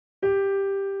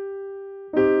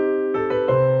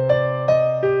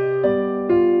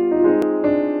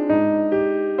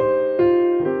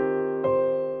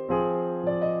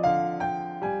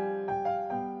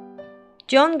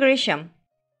John Grisham.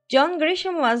 John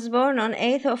Grisham was born on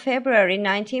 8th of February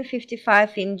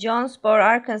 1955 in Jonesboro,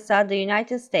 Arkansas, the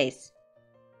United States.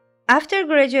 After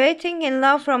graduating in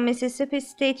law from Mississippi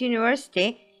State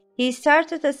University, he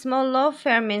started a small law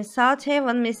firm in South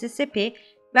Haven, Mississippi,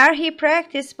 where he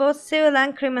practiced both civil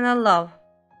and criminal law.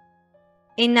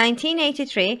 In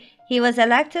 1983, he was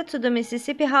elected to the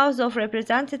Mississippi House of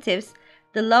Representatives,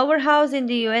 the lower house in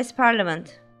the U.S.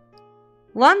 Parliament.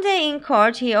 One day in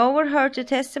court, he overheard the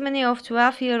testimony of a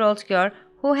 12-year-old girl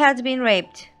who had been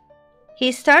raped.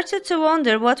 He started to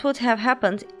wonder what would have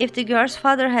happened if the girl's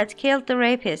father had killed the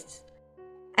rapists.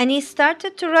 And he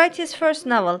started to write his first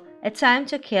novel, A Time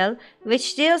to Kill,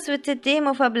 which deals with the theme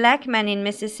of a black man in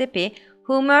Mississippi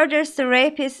who murders the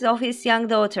rapist of his young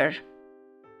daughter.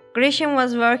 Grisham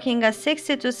was working a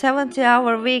 60 to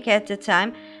 70-hour week at the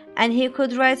time, and he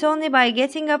could write only by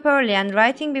getting up early and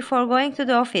writing before going to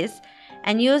the office,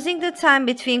 and using the time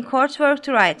between court work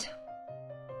to write.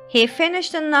 He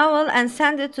finished the novel and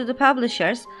sent it to the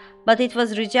publishers, but it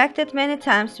was rejected many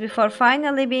times before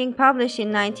finally being published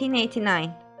in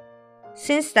 1989.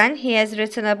 Since then, he has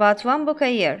written about one book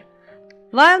a year.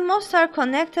 While most are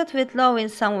connected with law in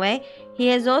some way, he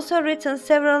has also written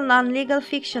several non-legal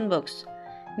fiction books.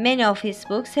 Many of his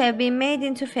books have been made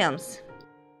into films.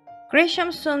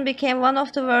 Grisham soon became one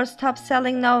of the world's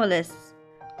top-selling novelists.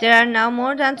 There are now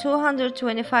more than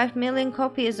 225 million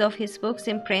copies of his books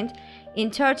in print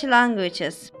in 30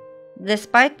 languages.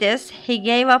 Despite this, he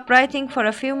gave up writing for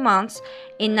a few months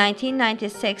in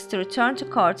 1996 to return to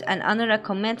court and honor a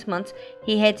commitment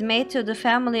he had made to the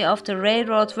family of the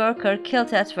railroad worker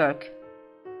killed at work.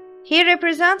 He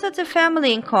represented the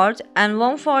family in court and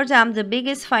won for them the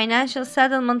biggest financial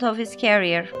settlement of his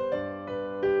career.